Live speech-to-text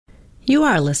You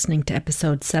are listening to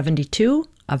episode 72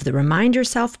 of the Remind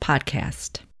Yourself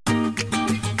podcast.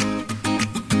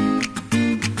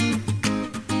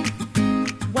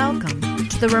 Welcome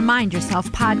to the Remind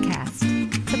Yourself podcast,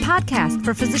 the podcast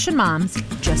for physician moms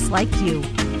just like you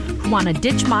who want to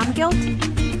ditch mom guilt,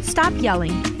 stop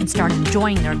yelling, and start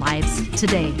enjoying their lives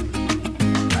today.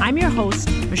 I'm your host,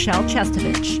 Michelle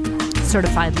Chestovich,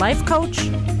 certified life coach,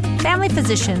 family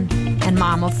physician, and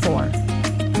mom of 4.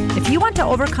 If you want to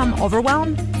overcome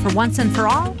overwhelm for once and for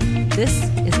all, this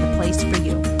is the place for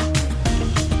you.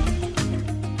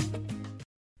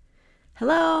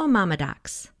 Hello, Mama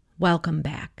Docs. Welcome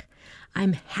back.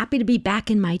 I'm happy to be back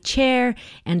in my chair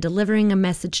and delivering a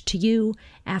message to you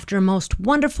after a most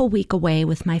wonderful week away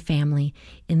with my family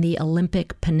in the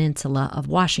Olympic Peninsula of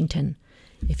Washington.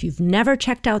 If you've never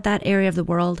checked out that area of the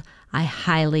world, I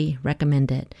highly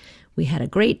recommend it. We had a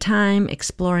great time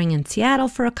exploring in Seattle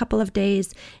for a couple of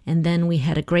days, and then we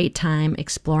had a great time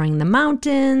exploring the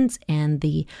mountains and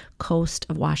the coast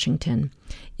of Washington.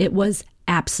 It was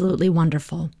absolutely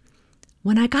wonderful.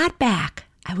 When I got back,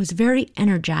 I was very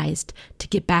energized to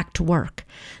get back to work.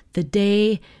 The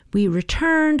day we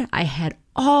returned, I had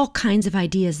all kinds of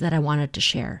ideas that I wanted to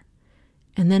share.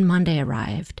 And then Monday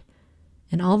arrived,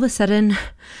 and all of a sudden,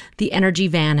 the energy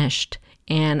vanished.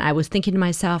 And I was thinking to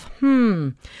myself,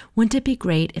 wouldn't it be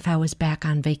great if I was back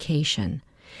on vacation?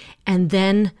 And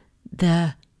then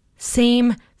the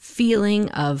same feeling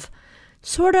of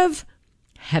sort of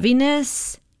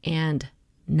heaviness and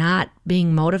not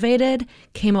being motivated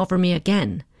came over me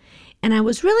again. And I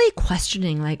was really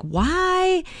questioning,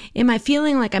 why am I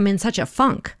feeling like I'm in such a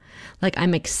funk? Like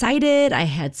I'm excited, I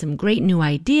had some great new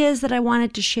ideas that I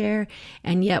wanted to share.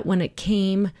 And yet when it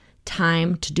came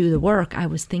time to do the work, I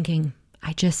was thinking,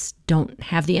 I just don't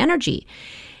have the energy.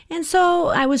 And so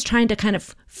I was trying to kind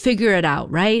of figure it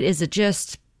out, right? Is it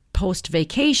just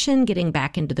post-vacation, getting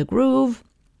back into the groove?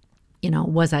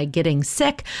 Was I getting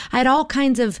sick? I had all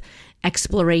kinds of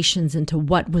explorations into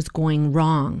what was going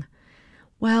wrong.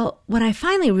 Well, what I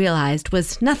finally realized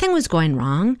was nothing was going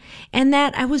wrong and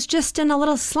that I was just in a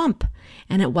little slump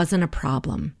and it wasn't a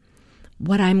problem.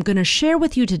 What I'm going to share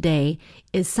with you today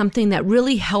is something that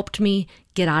really helped me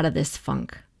get out of this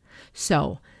funk.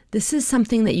 So this is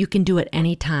something that you can do at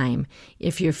any time.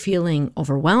 If you're feeling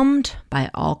overwhelmed by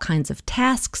all kinds of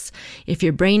tasks, if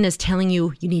your brain is telling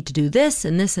you you need to do this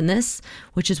and this and this,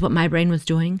 which is what my brain was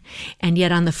doing, and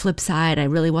yet on the flip side, I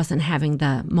really wasn't having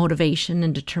the motivation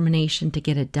and determination to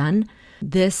get it done,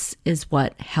 this is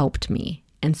what helped me.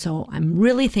 And so I'm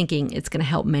really thinking it's going to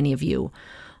help many of you.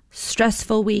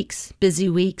 Stressful weeks, busy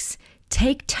weeks,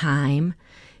 take time,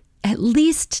 at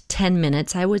least 10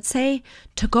 minutes, I would say,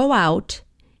 to go out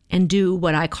and do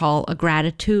what I call a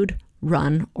gratitude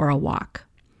run or a walk.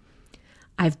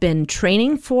 I've been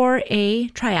training for a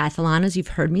triathlon, as you've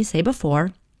heard me say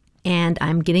before, and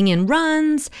I'm getting in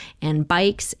runs and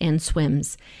bikes and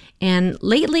swims. And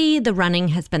lately, the running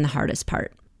has been the hardest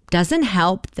part. Doesn't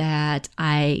help that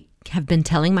I have been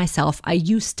telling myself I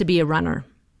used to be a runner.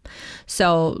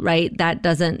 So, right, that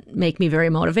doesn't make me very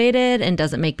motivated and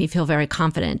doesn't make me feel very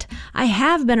confident. I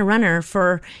have been a runner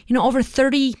for, over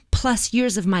 30 plus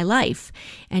years of my life.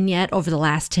 And yet over the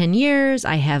last 10 years,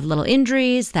 I have little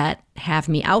injuries that have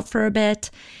me out for a bit.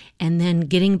 And then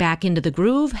getting back into the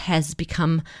groove has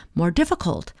become more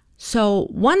difficult. So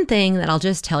one thing that I'll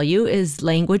just tell you is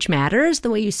language matters.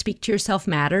 The way you speak to yourself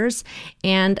matters.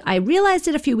 And I realized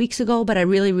it a few weeks ago, but I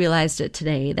really realized it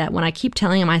today that when I keep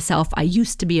telling myself I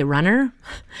used to be a runner,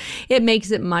 it makes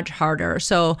it much harder.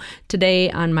 So today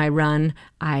on my run,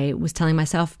 I was telling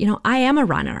myself, I am a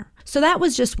runner. So that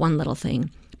was just one little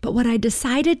thing. But what I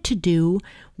decided to do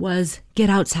was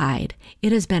get outside.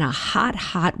 It has been a hot,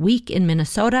 hot week in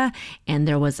Minnesota, and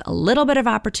there was a little bit of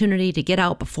opportunity to get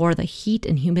out before the heat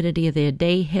and humidity of the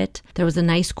day hit. There was a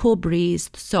nice cool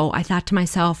breeze, so I thought to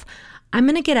myself, I'm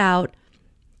going to get out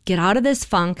of this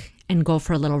funk, and go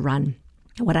for a little run.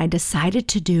 And what I decided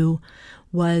to do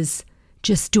was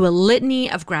just do a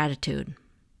litany of gratitude.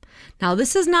 Now,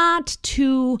 this is not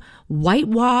to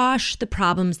whitewash the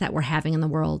problems that we're having in the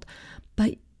world,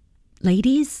 but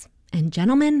ladies and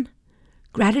gentlemen,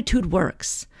 gratitude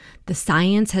works. The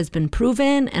science has been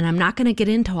proven, and I'm not going to get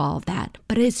into all of that,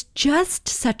 but it's just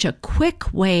such a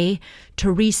quick way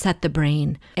to reset the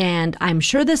brain. And I'm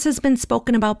sure this has been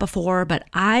spoken about before, but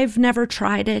I've never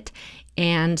tried it,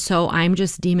 and so I'm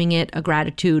just deeming it a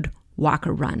gratitude walk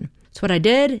or run. So what I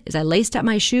did is I laced up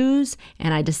my shoes,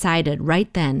 and I decided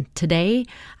right then, today,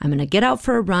 I'm going to get out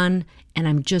for a run, and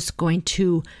I'm just going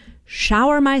to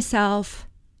shower myself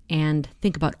and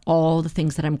think about all the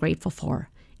things that I'm grateful for.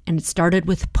 And it started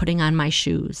with putting on my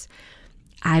shoes.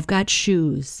 I've got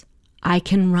shoes I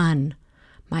can run.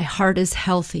 My heart is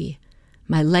healthy.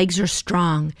 My legs are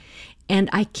strong. And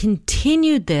I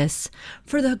continued this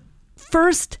for the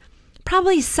first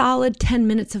probably solid 10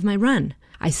 minutes of my run.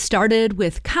 I started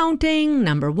with counting,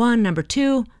 number 1, number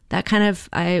 2.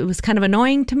 It was kind of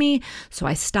annoying to me, so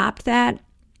I stopped that.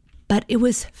 But it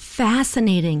was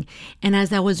fascinating. And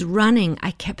as I was running,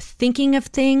 I kept thinking of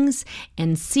things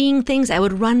and seeing things. I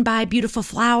would run by beautiful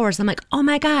flowers. I'm like, oh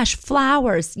my gosh,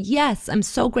 flowers. Yes, I'm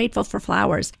so grateful for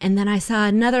flowers. And then I saw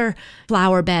another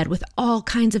flower bed with all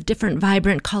kinds of different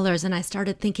vibrant colors. And I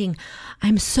started thinking,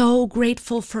 I'm so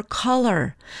grateful for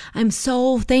color. I'm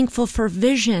so thankful for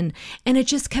vision. And it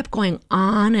just kept going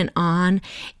on and on.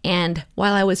 And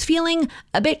while I was feeling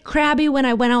a bit crabby when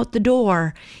I went out the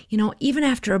door, even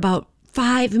after about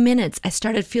 5 minutes, I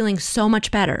started feeling so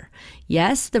much better.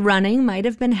 Yes, the running might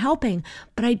have been helping,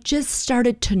 but I just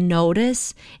started to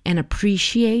notice and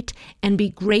appreciate and be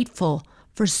grateful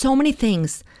for so many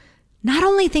things. Not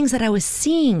only things that I was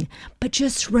seeing, but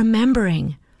just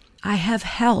remembering. I have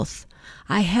health.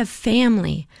 I have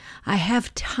family. I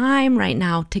have time right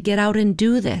now to get out and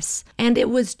do this. And it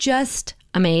was just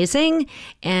amazing.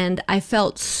 And I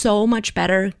felt so much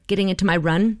better getting into my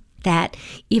run, that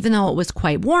even though it was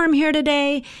quite warm here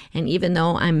today, and even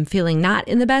though I'm feeling not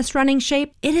in the best running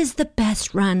shape, it is the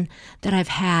best run that I've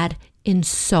had in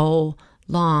so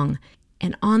long.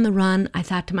 And on the run, I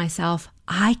thought to myself,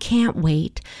 I can't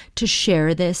wait to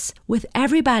share this with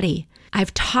everybody.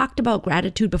 I've talked about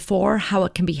gratitude before, how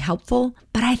it can be helpful,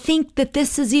 but I think that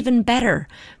this is even better.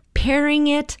 Pairing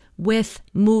it with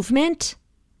movement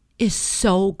is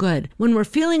so good. When we're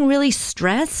feeling really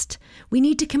stressed, we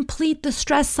need to complete the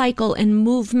stress cycle, and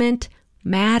movement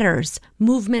matters.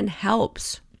 Movement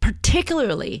helps,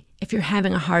 particularly if you're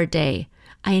having a hard day.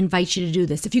 I invite you to do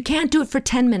this. If you can't do it for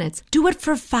 10 minutes, do it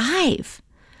for 5.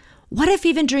 What if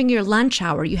even during your lunch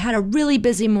hour, you had a really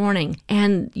busy morning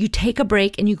and you take a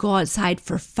break and you go outside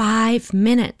for 5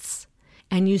 minutes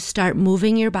and you start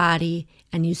moving your body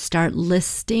and you start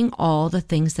listing all the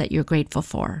things that you're grateful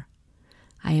for?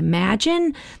 I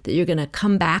imagine that you're going to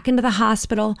come back into the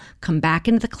hospital, come back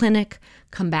into the clinic,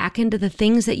 come back into the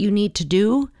things that you need to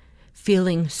do,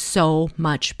 feeling so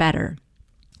much better.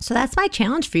 So that's my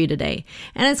challenge for you today.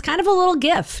 And it's kind of a little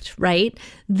gift, right?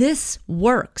 This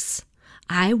works.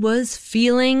 I was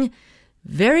feeling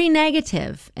very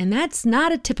negative, and that's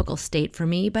not a typical state for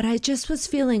me, but I just was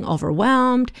feeling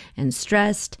overwhelmed and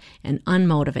stressed and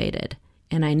unmotivated.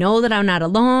 And I know that I'm not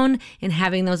alone in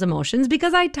having those emotions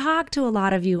because I talk to a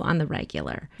lot of you on the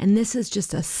regular. And this is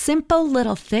just a simple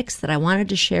little fix that I wanted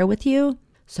to share with you.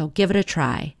 So give it a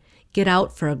try. Get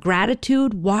out for a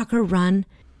gratitude walk or run.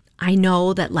 I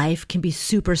know that life can be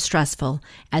super stressful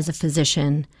as a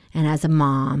physician and as a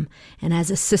mom and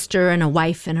as a sister and a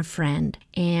wife and a friend.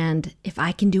 And if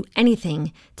I can do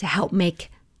anything to help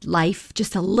make life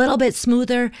just a little bit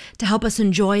smoother, to help us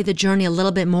enjoy the journey a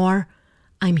little bit more,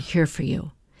 I'm here for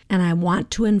you. And I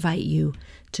want to invite you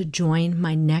to join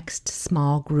my next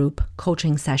small group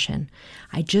coaching session.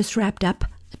 I just wrapped up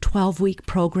a 12-week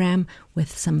program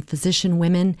with some physician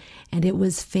women, and it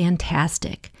was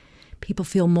fantastic. People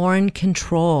feel more in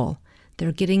control.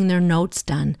 They're getting their notes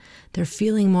done. They're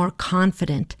feeling more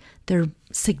confident. They're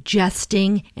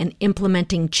suggesting and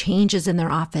implementing changes in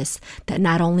their office that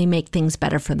not only make things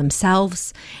better for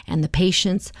themselves and the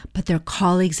patients, but their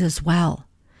colleagues as well.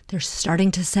 They're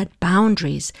starting to set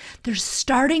boundaries. They're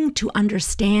starting to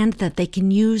understand that they can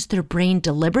use their brain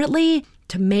deliberately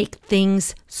to make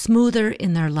things smoother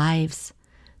in their lives.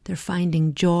 They're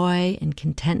finding joy and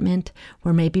contentment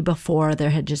where maybe before there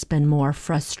had just been more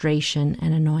frustration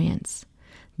and annoyance.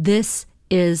 This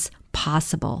is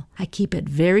possible. I keep it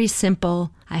very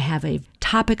simple. I have a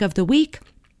topic of the week,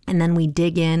 and then we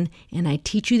dig in and I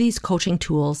teach you these coaching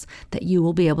tools that you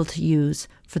will be able to use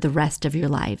for the rest of your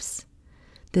lives.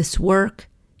 This work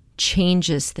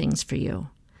changes things for you.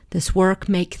 This work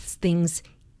makes things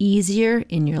easier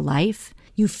in your life.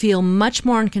 You feel much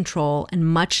more in control and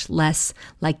much less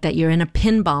like that you're in a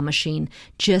pinball machine,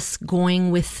 just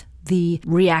going with the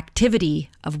reactivity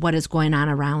of what is going on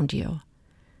around you.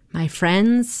 My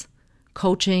friends,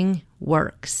 coaching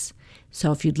works.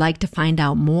 So if you'd like to find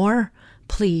out more,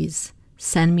 please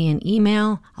send me an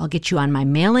email. I'll get you on my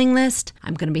mailing list.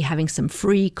 I'm going to be having some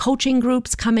free coaching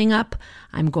groups coming up.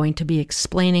 I'm going to be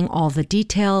explaining all the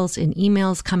details in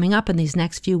emails coming up in these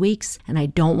next few weeks, and I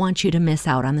don't want you to miss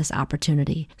out on this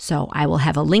opportunity. So I will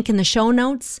have a link in the show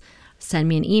notes. Send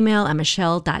me an email at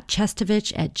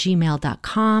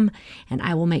michelle.chestovich@gmail.com, and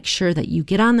I will make sure that you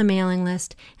get on the mailing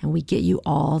list and we get you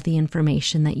all the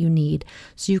information that you need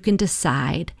so you can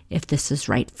decide if this is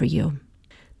right for you.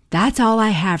 That's all I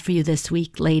have for you this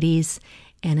week, ladies.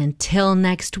 And until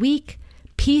next week,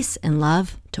 peace and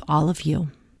love to all of you.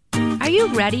 Are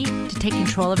you ready to take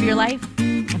control of your life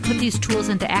and put these tools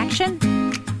into action?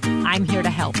 I'm here to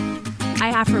help.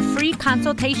 I offer free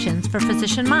consultations for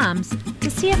physician moms to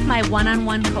see if my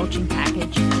one-on-one coaching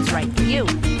package is right for you.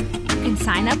 You can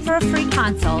sign up for a free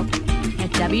consult at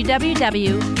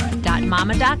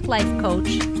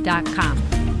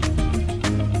www.mamadoclifecoach.com.